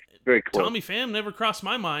almost. Very close. Tommy Pham never crossed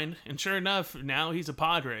my mind, and sure enough, now he's a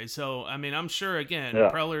Padre. So, I'm sure, again,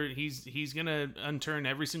 Preller, he's going to unturn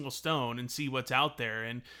every single stone and see what's out there.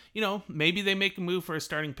 And, maybe they make a move for a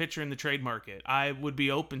starting pitcher in the trade market. I would be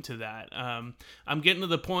open to that. I'm getting to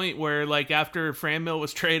the point where, like, after Franmil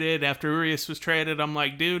was traded, after Urias was traded, I'm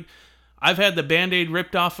like, dude, I've had the Band-Aid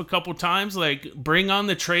ripped off a couple times. Like, bring on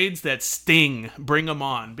the trades that sting. Bring them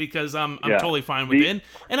on, because I'm totally fine with it.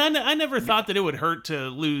 And I never thought that it would hurt to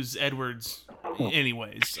lose Edwards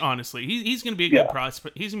anyways, honestly. He's going to be a good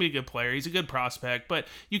prospect. He's going to be a good player. He's a good prospect. But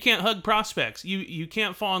you can't hug prospects. You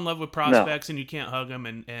can't fall in love with prospects, and you can't hug them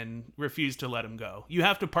and refuse to let them go. You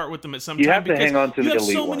have to part with them at some time. You have to hang on to the elite ones.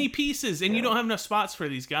 You have so many ones. pieces, and you don't have enough spots for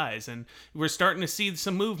these guys. And we're starting to see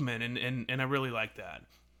some movement, and I really like that.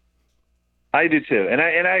 I do too, and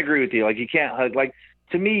I agree with you. Like, you can't hug. Like,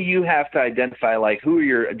 to me, you have to identify like who are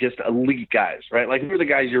your just elite guys, right? Like, who are the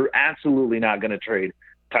guys you're absolutely not going to trade.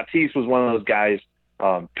 Tatis was one of those guys.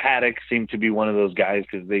 Paddock seemed to be one of those guys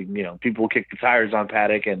because they, people kick the tires on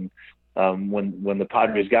Paddock, and when the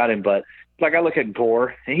Padres got him. But like, I look at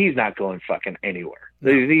Gore, and he's not going fucking anywhere.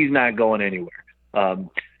 No. He's not going anywhere.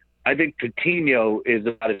 I think Coutinho is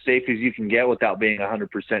about as safe as you can get without being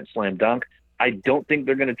 100% slam dunk. I don't think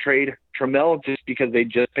they're going to trade Trammell just because they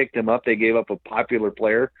just picked him up. They gave up a popular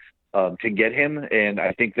player to get him, and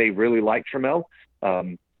I think they really like Trammell.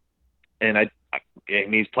 And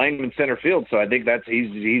he's playing in center field, so I think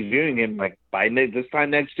he's viewing him like by this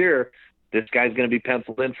time next year, this guy's going to be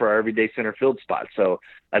penciled in for our everyday center field spot. So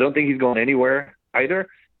I don't think he's going anywhere either.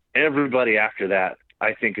 Everybody after that,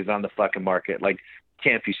 I think, is on the fucking market. Like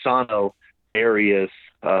Campusano, Arias.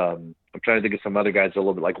 I'm trying to think of some other guys a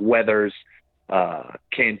little bit like Weathers.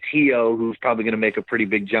 Cantillo, who's probably going to make a pretty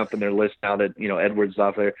big jump in their list now that, Edwards is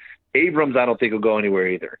off there. Abrams, I don't think will go anywhere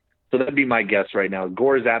either. So that'd be my guess right now.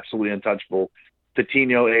 Gore is absolutely untouchable.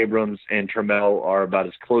 Patino, Abrams, and Trammell are about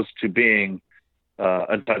as close to being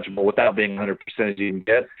untouchable without being 100% as you can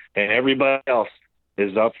get. And everybody else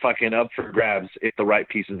is up for grabs if the right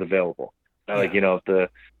piece is available. Yeah. Like,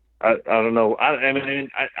 I don't know. I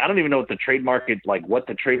don't even know what the trade market, what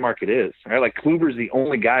the trade market is. Right? Like, Kluber's the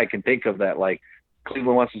only guy I can think of that, like,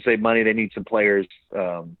 Cleveland wants to save money. They need some players.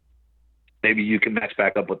 Maybe you can match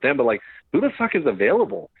back up with them. But, like, who the fuck is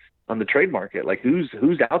available on the trade market? Like, who's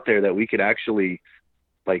out there that we could actually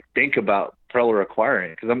like think about Preller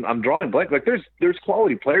acquiring? Because I'm drawing blank. Like there's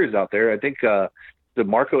quality players out there. I think the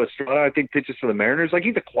Marco Estrada, I think, pitches for the Mariners. Like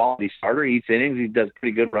he's a quality starter. He eats innings. He does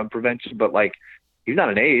pretty good run prevention, but like he's not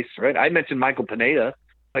an ace, right? I mentioned Michael Pineda.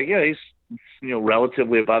 Like yeah, he's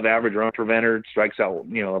relatively above average run preventer, strikes out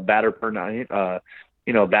a batter per nine, a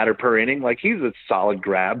batter per inning. Like he's a solid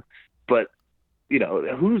grab, but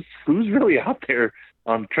who's really out there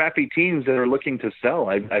on crappy teams that are looking to sell?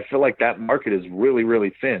 I feel like that market is really,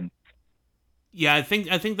 really thin. Yeah, I think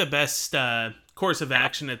the best course of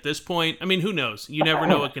action at this point. I mean, who knows? You never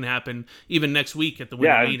know what can happen even next week at the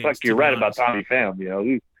winter meetings. Yeah, like you're right about Tommy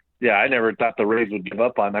Pham. I never thought the Rays would give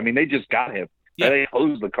up on. I mean, they just got him. Yeah. They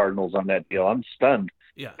hosed the Cardinals on that deal. I'm stunned.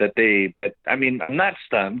 Yeah. I'm not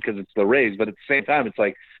stunned because it's the Rays, but at the same time, it's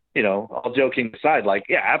like, all joking aside, like,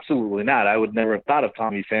 yeah, absolutely not. I would never have thought of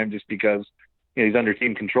Tommy Pham just because he's under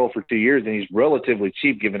team control for 2 years and he's relatively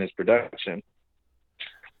cheap given his production.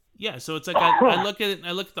 Yeah, so it's like I look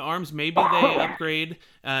at the arms. Maybe they upgrade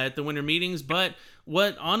at the winter meetings, but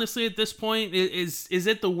what honestly at this point is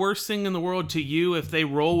it the worst thing in the world to you if they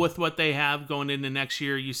roll with what they have going into next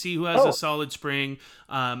year? You see who has a solid spring,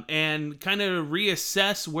 and kind of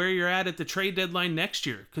reassess where you're at the trade deadline next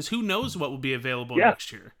year, because who knows what will be available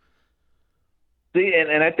next year. See,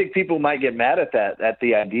 and I think people might get mad at that, at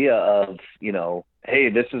the idea of hey,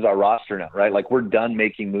 this is our roster now, right? Like we're done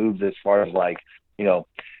making moves as far as like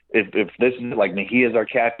If this is like Mejia's our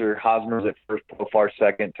catcher, Hosmer's at first, Profar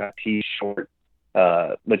second, Tatis short,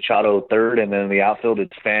 Machado third, and then in the outfield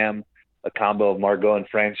it's Pham, a combo of Margot and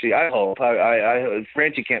Franchy. I hope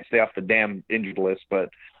Franchy can't stay off the damn injured list, but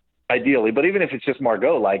ideally. But even if it's just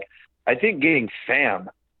Margot, like I think getting Pham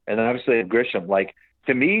and then obviously Grisham, like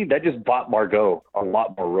to me that just bought Margot a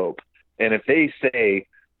lot more rope. And if they say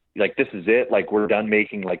like this is it, like we're done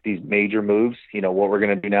making like these major moves, what we're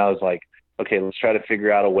gonna do now is like, okay, let's try to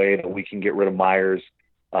figure out a way that we can get rid of Myers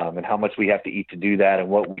and how much we have to eat to do that and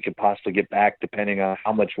what we could possibly get back depending on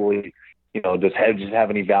how much does Hedges have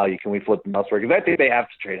any value? Can we flip them elsewhere? Because I think they have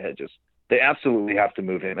to trade Hedges. They absolutely have to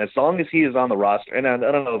move him. As long as he is on the roster, and I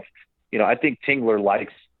don't know if, I think Tingler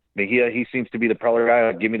likes Mejia. He seems to be the Preller guy.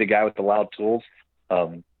 Like, give me the guy with the loud tools.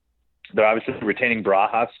 They're obviously retaining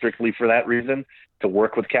Barajas strictly for that reason, to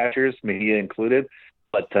work with catchers, Mejia included.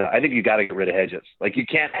 But I think you got to get rid of Hedges. Like you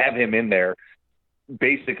can't have him in there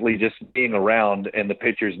basically just being around and the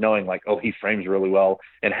pitchers knowing like, oh, he frames really well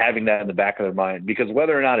and having that in the back of their mind. Because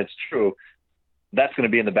whether or not it's true, that's going to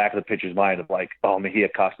be in the back of the pitcher's mind of like, oh, Mejia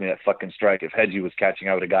cost me that fucking strike. If Hedgie was catching,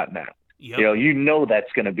 I would have gotten that. Yep.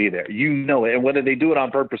 That's going to be there. It. And whether they do it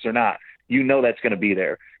on purpose or not, that's going to be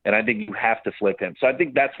there. And I think you have to flip him. So I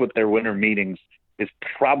think that's what their winter meetings is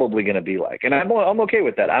probably going to be like. And I'm okay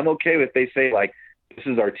with that. I'm okay if they say like, this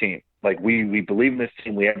is our team. Like we believe in this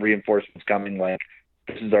team. We have reinforcements coming. Like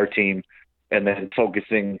this is our team, and then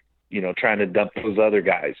focusing, trying to dump those other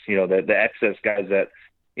guys, the excess guys that,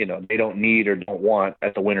 they don't need or don't want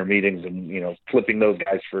at the winter meetings, and flipping those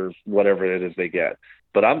guys for whatever it is they get.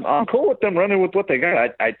 But I'm cool with them running with what they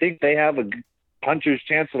got. I think they have a puncher's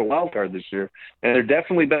chance at a wild card this year, and they're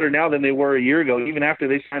definitely better now than they were a year ago, even after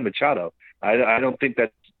they signed Machado. I don't think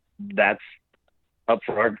that's up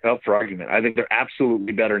for argument. I think they're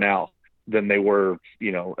absolutely better now than they were,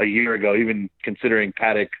 a year ago, even considering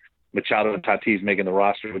Paddock, Machado, and Tatis making the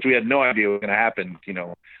roster, which we had no idea was going to happen,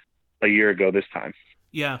 a year ago this time.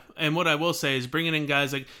 Yeah, and what I will say is bringing in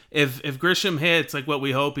guys like if Grisham hits like what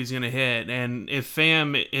we hope he's going to hit, and if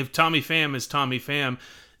Tommy Pham is Tommy Pham,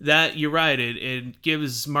 that you're right, it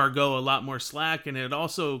gives Margot a lot more slack, and it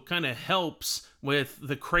also kind of helps with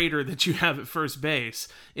the crater that you have at first base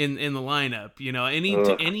in the lineup.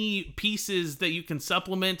 Any pieces that you can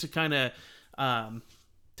supplement to kind of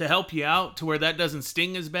to help you out to where that doesn't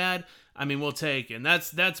sting as bad, I mean, we'll take. And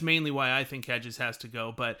that's mainly why I think Hedges has to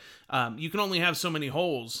go. But you can only have so many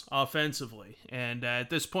holes offensively. And at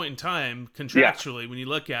this point in time, contractually, when you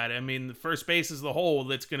look at it, I mean, the first base is the hole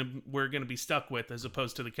we're going to be stuck with as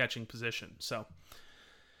opposed to the catching position. So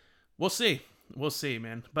we'll see. We'll see,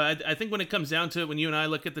 man. But I think when it comes down to it, when you and I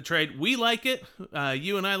look at the trade, we like it.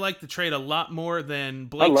 You and I like the trade a lot more than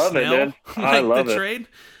Blake Snell liked the trade.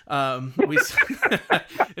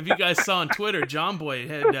 If you guys saw on Twitter, John Boy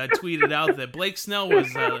had tweeted out that Blake Snell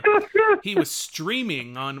was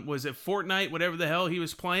streaming on, was it Fortnite, whatever the hell he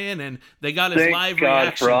was playing, and they got his live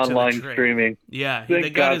reaction to the trade. Thank God for online streaming. Yeah,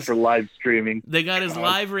 thank God for live streaming. They got his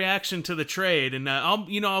live reaction to the trade, and I'll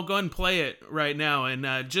go ahead and play it right now,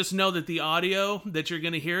 and just know that the audio that you're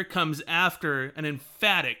going to hear comes after an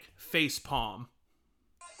emphatic face palm.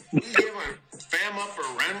 We giving Pham up for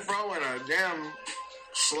Renfroe and a damn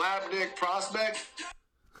slab dick prospect?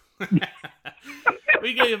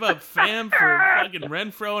 We gave up Pham for fucking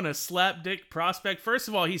Renfroe and a slapdick prospect. First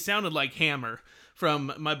of all, he sounded like Hammer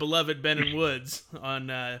from my beloved Ben and Woods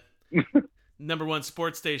on number one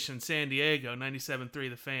sports station, San Diego, 97.3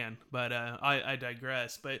 The Fan. But I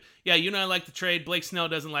digress. But yeah, I like the trade. Blake Snell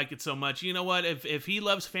doesn't like it so much. You know what? If he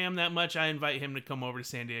loves Pham that much, I invite him to come over to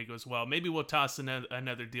San Diego as well. Maybe we'll toss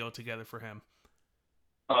another deal together for him.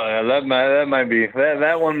 Oh, yeah, that might be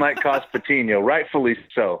that one might cost Patino, rightfully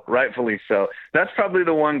so. That's probably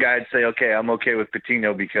the one guy I'd say, okay, I'm okay with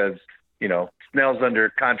Patino because Snell's under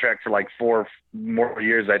contract for like 4 more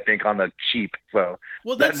years, I think, on the cheap. So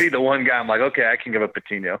that'd be the one guy I'm like, okay, I can give up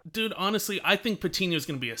Patino. Dude, honestly, I think Patino's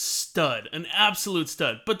going to be a stud, an absolute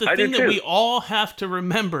stud. But the thing that we all have to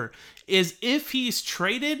remember is if he's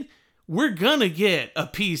traded, we're going to get a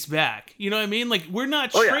piece back. You know what I mean? Like, we're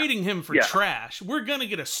not trading him for trash. We're going to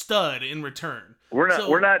get a stud in return. We're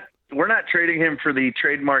not trading him for the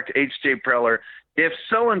trademarked H.J. Preller. If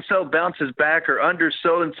so-and-so bounces back or under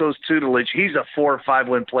so-and-so's tutelage, he's a 4 or 5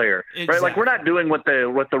 win player, exactly. Right? Like, we're not doing what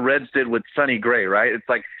the Reds did with Sonny Gray, right? It's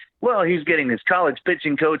like, well, he's getting his college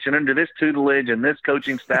pitching coach and under this tutelage and this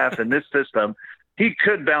coaching staff and this system, he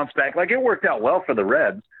could bounce back. Like, it worked out well for the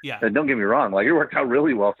Reds. Yeah. And don't get me wrong. Like, it worked out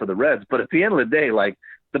really well for the Reds. But at the end of the day, like,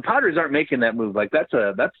 the Padres aren't making that move. Like, that's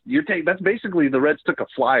basically the Reds took a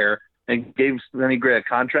flyer and gave Sonny Gray a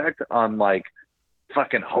contract on, like,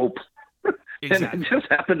 fucking hope. Exactly. And it just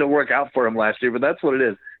happened to work out for him last year, but that's what it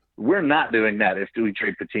is. We're not doing that if we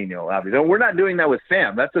trade Patino, obviously. We're not doing that with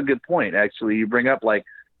Pham. That's a good point, actually. You bring up, like,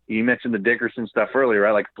 you mentioned the Dickerson stuff earlier,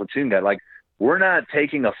 right? Like a platoon guy. Like, we're not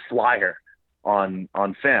taking a flyer on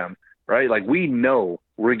Pham, right? Like, we know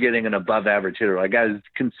we're getting an above-average hitter. Like, guys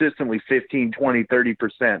consistently 15, 20,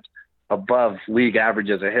 30% above league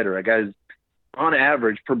average as a hitter. Like, guys, on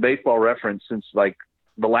average, per Baseball Reference, since, like,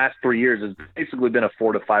 the last 3 years, has basically been a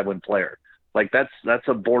 4 to 5 win player. Like, that's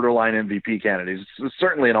a borderline MVP candidate. It's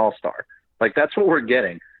certainly an all-star. Like, that's what we're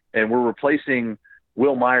getting. And we're replacing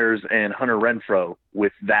Will Myers and Hunter Renfroe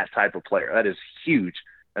with that type of player. That is huge,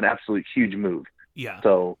 an absolute huge move. Yeah.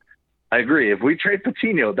 So I agree. If we trade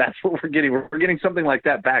Patino, that's what we're getting. We're getting something like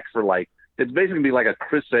that back for, like, it's basically going to be like a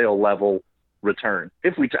Chris Sale level return.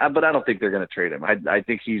 But I don't think they're going to trade him. I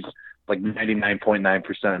think he's like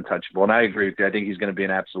 99.9% untouchable. And I agree with you. I think he's going to be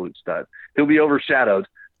an absolute stud. He'll be overshadowed,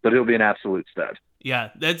 but he'll be an absolute stud. Yeah,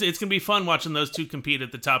 it's going to be fun watching those two compete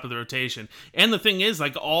at the top of the rotation. And the thing is,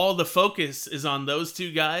 like, all the focus is on those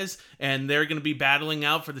two guys, and they're going to be battling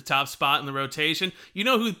out for the top spot in the rotation. You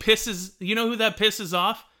know who that pisses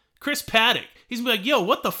off? Chris Paddock. He's going to be like, yo,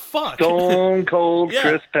 what the fuck? Stone cold yeah.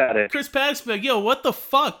 Chris Paddock. Chris Paddock's like, yo, what the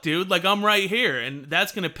fuck, dude? Like, I'm right here. And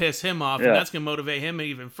that's going to piss him off, and that's going to motivate him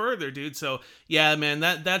even further, dude. So, yeah, man,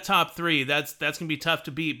 that top three, that's going to be tough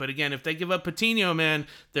to beat. But again, if they give up Patino, man,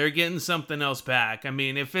 they're getting something else back. I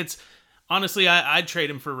mean, if it's... Honestly, I'd trade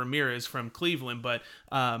him for Ramirez from Cleveland, but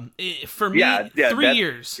for me, 3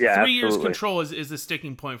 years. Yeah, 3 years control is the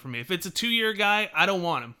sticking point for me. If it's a 2-year guy, I don't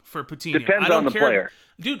want him for Patino. Depends on the player.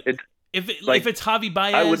 Dude, if it's Javi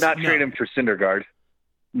Baez, I would not trade him for Syndergaard.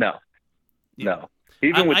 No.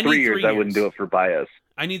 Even with 3 years, I wouldn't do it for Baez.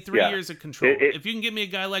 I need 3 years of control. If you can get me a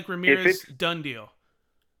guy like Ramirez, done deal.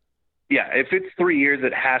 Yeah, if it's 3 years,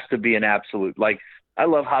 it has to be an absolute. Like, I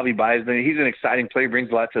love Javi Baez. He's an exciting player, brings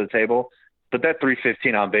a lot to the table. But that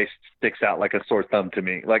 315 on base sticks out like a sore thumb to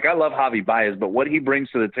me. Like, I love Javi Baez, but what he brings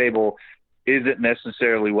to the table isn't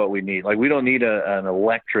necessarily what we need. Like, we don't need an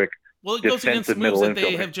electric. Well, it goes against the moves that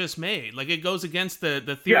they have just made. Like, it goes against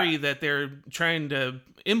the theory that they're trying to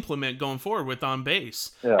implement going forward with on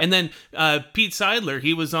base. Yeah. And then Pete Seidler,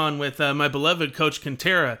 he was on with my beloved Coach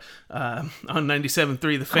Quintera on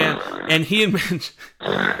 97.3 The Fan, and he had mentioned...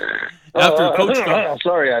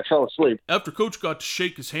 Sorry, I fell asleep. After Coach got to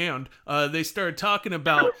shake his hand, they started talking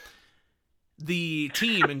about the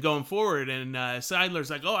team and going forward. And Seidler's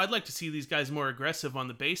like, "Oh, I'd like to see these guys more aggressive on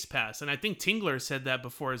the base pass." And I think Tingler said that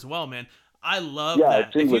before as well, man. I love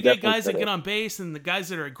that. If you get guys that get on base and the guys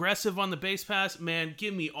that are aggressive on the base pass, man,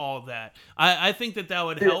 give me all that. I think that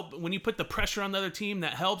would help when you put the pressure on the other team.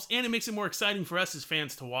 That helps, and it makes it more exciting for us as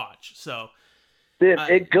fans to watch. So.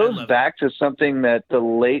 It goes back to something that the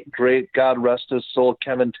late, great, God rest his soul,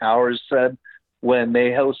 Kevin Towers said when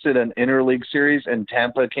they hosted an interleague series and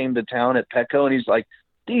Tampa came to town at Petco, and he's like,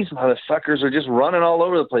 these motherfuckers are just running all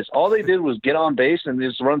over the place. All they did was get on base and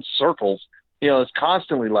just run circles. It's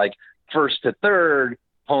constantly like first to third,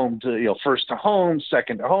 home to, first to home,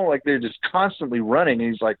 second to home. Like, they're just constantly running.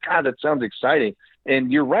 And he's like, God, that sounds exciting.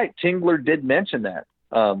 And you're right. Tingler did mention that.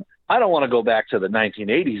 I don't want to go back to the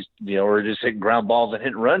 1980s, or just hitting ground balls and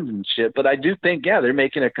hitting runs and shit. But I do think, they're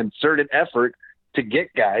making a concerted effort to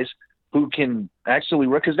get guys who can actually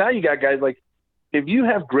work. Because now you got guys like, if you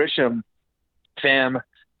have Grisham, Pham,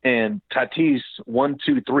 and Tatis 1,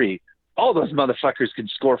 2, 3, all those motherfuckers can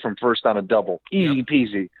score from first on a double, easy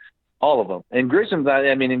peasy, all of them. And Grisham's not,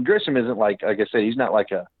 I mean, and Grisham isn't like I said, he's not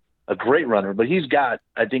like a great runner, but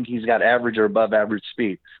I think he's got average or above average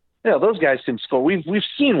speed. You know, those guys can score. We've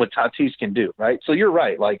seen what Tatis can do, right? So you're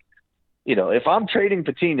right. Like, you know, if I'm trading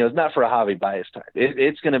Patino, it's not for a Javi Baez type.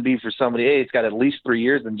 It's going to be for somebody, hey, it's got at least 3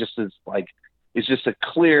 years and just is like, it's just a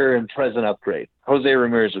clear and present upgrade. Jose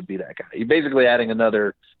Ramirez would be that guy. You're basically adding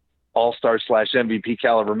another all-star / MVP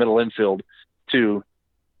caliber middle infield to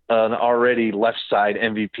an already left side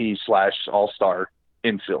MVP / all-star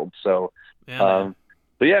infield. So, but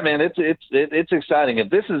yeah, man, it's exciting. If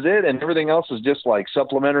this is it and everything else is just like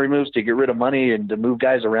supplementary moves to get rid of money and to move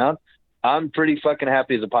guys around, I'm pretty fucking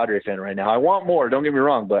happy as a Padre fan right now. I want more, don't get me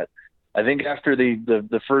wrong, but I think after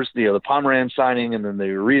the first, the Pomeranz signing and then the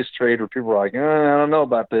Urias trade where people were like, I don't know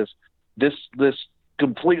about this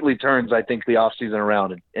completely turns, I think, the offseason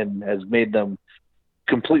around and has made them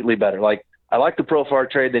completely better. Like, I like the Profar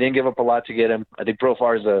trade. They didn't give up a lot to get him. I think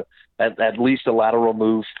Profar is at least a lateral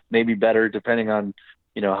move, maybe better, depending on,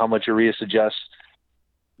 you know, how much Urias adjusts.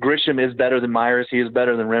 Grisham is better than Myers. He is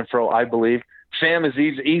better than Renfroe, I believe. Pham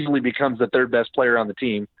easily becomes the third best player on the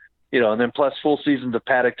team, you know, and then plus full seasons of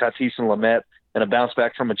Paddock, Tatis, and Lamet, and a bounce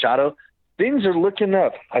back from Machado. Things are looking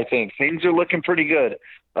up, I think. Things are looking pretty good.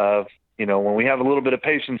 You know, when we have a little bit of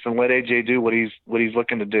patience and let AJ do what he's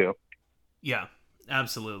looking to do. Yeah,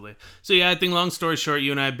 absolutely. So yeah, I think long story short,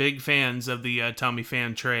 you and I are big fans of the Tommy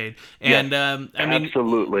Pham trade, and yes, I mean,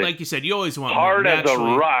 absolutely, like you said, you always want hard more. As a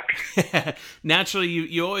rock. Naturally,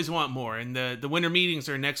 you always want more, and the winter meetings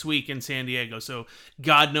are next week in San Diego, so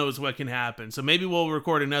God knows what can happen. So maybe we'll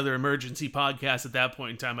record another emergency podcast at that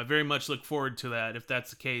point in time. I very much look forward to that if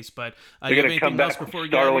that's the case. But you're going to come back with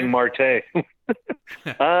Starling Marte.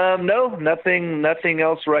 No, nothing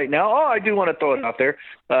else right now. Oh, I do want to throw it out there,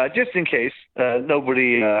 just in case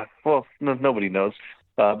nobody knows.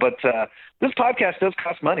 But this podcast does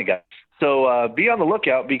cost money, guys. So be on the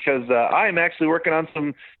lookout because I am actually working on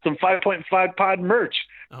some 5.5 pod merch.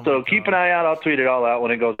 So keep an eye out. I'll tweet it all out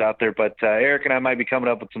when it goes out there. But Eric and I might be coming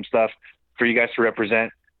up with some stuff for you guys to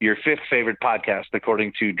represent your 5th favorite podcast,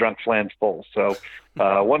 according to Drunk Flan's poll. So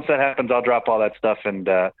once that happens, I'll drop all that stuff and.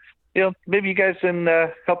 You know, maybe you guys can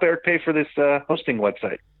help Eric pay for this hosting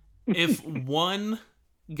website. If one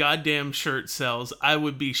goddamn shirt sells, I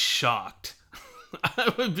would be shocked.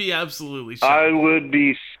 I would be absolutely shocked. I would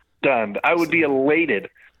be stunned. I would be elated,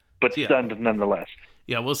 but stunned nonetheless.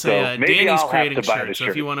 Yeah, we'll say so Danny's creating shirts. So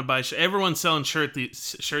if you want to buy everyone's selling shirts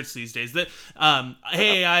these days.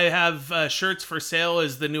 Hey, I have shirts for sale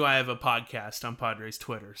is the new I have a podcast on Padres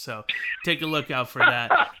Twitter. So take a look out for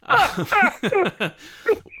that.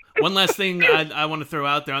 One last thing I want to throw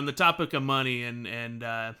out there on the topic of money and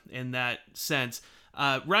in that sense,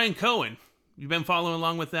 Ryan Cohen, you've been following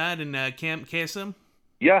along with that and Camp Kasem?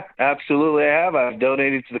 Yeah, absolutely. I have. I've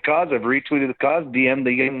donated to the cause. I've retweeted the cause, DM'd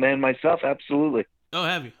the young man myself. Absolutely. Oh,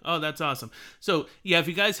 have you? Oh, that's awesome. So, yeah, if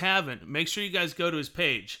you guys haven't, make sure you guys go to his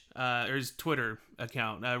page or his Twitter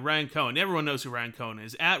account, Ryan Cohen. Everyone knows who Ryan Cohen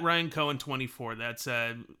is. At Ryan Cohen 24. That's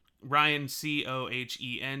Ryan Cohen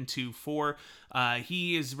 24.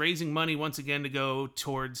 He is raising money once again to go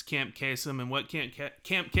towards Camp Kasem, and what Camp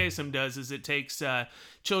Kasem does is it takes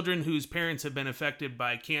children whose parents have been affected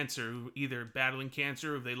by cancer, either battling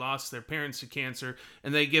cancer or they lost their parents to cancer,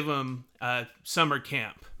 and they give them summer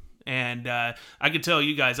camp. And I could tell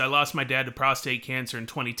you guys, I lost my dad to prostate cancer in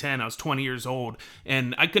 2010. I was 20 years old,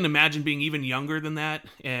 and I couldn't imagine being even younger than that,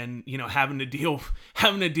 and having to deal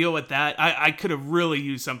with that. I could have really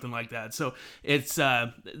used something like that. So it's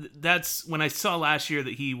that's when I saw last year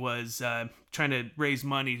that he was trying to raise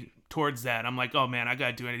money towards that. I'm like, oh man, I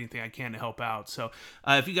gotta do anything I can to help out. So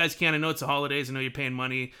if you guys can, I know it's the holidays. I know you're paying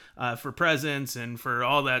money for presents and for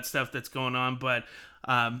all that stuff that's going on, but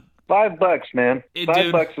 $5, man.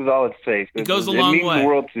 $5 is all it takes. It goes a long way. It means the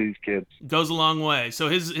world to these kids. It goes a long way. So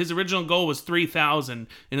his original goal was 3,000,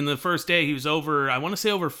 and in the first day he was over, I want to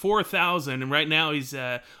say over 4,000, and right now he's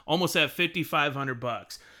almost at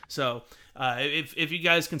 $5,500. So if you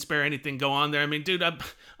guys can spare anything, go on there. I mean, dude,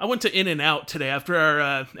 I went to In-N-Out today after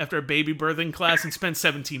our baby birthing class and spent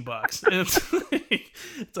 $17. And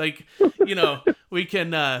it's like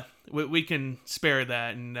we can spare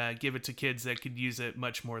that and give it to kids that could use it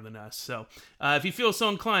much more than us. So if you feel so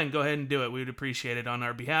inclined, go ahead and do it. We would appreciate it on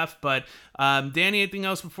our behalf. But Danny, anything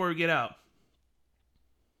else before we get out?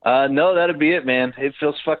 No, that'd be it, man. It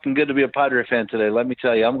feels fucking good to be a Padre fan today. Let me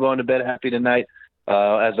tell you, I'm going to bed happy tonight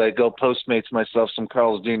as I go Postmates myself some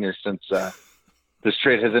Carl's Jr. since This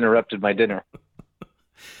trade has interrupted my dinner.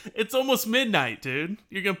 It's almost midnight, dude.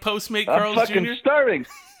 You're going to Postmate I'm Carl's fucking Jr.? starving.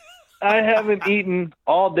 I haven't eaten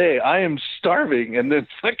all day. I am starving. And then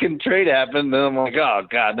fucking trade happened. And I'm like, oh,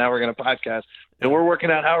 God, now we're going to podcast. And we're working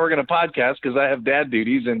out how we're going to podcast because I have dad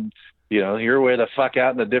duties. And, you're way the fuck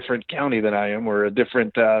out in a different county than I am. We're a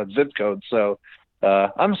different zip code. So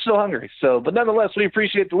I'm still hungry. But nonetheless, we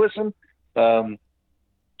appreciate the listen.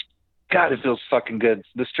 God, it feels fucking good.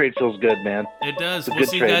 This trade feels good, man. It does. We'll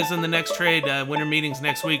see you guys in the next trade. Winter meetings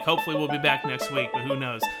next week. Hopefully we'll be back next week, but who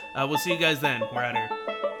knows? We'll see you guys then. We're out here.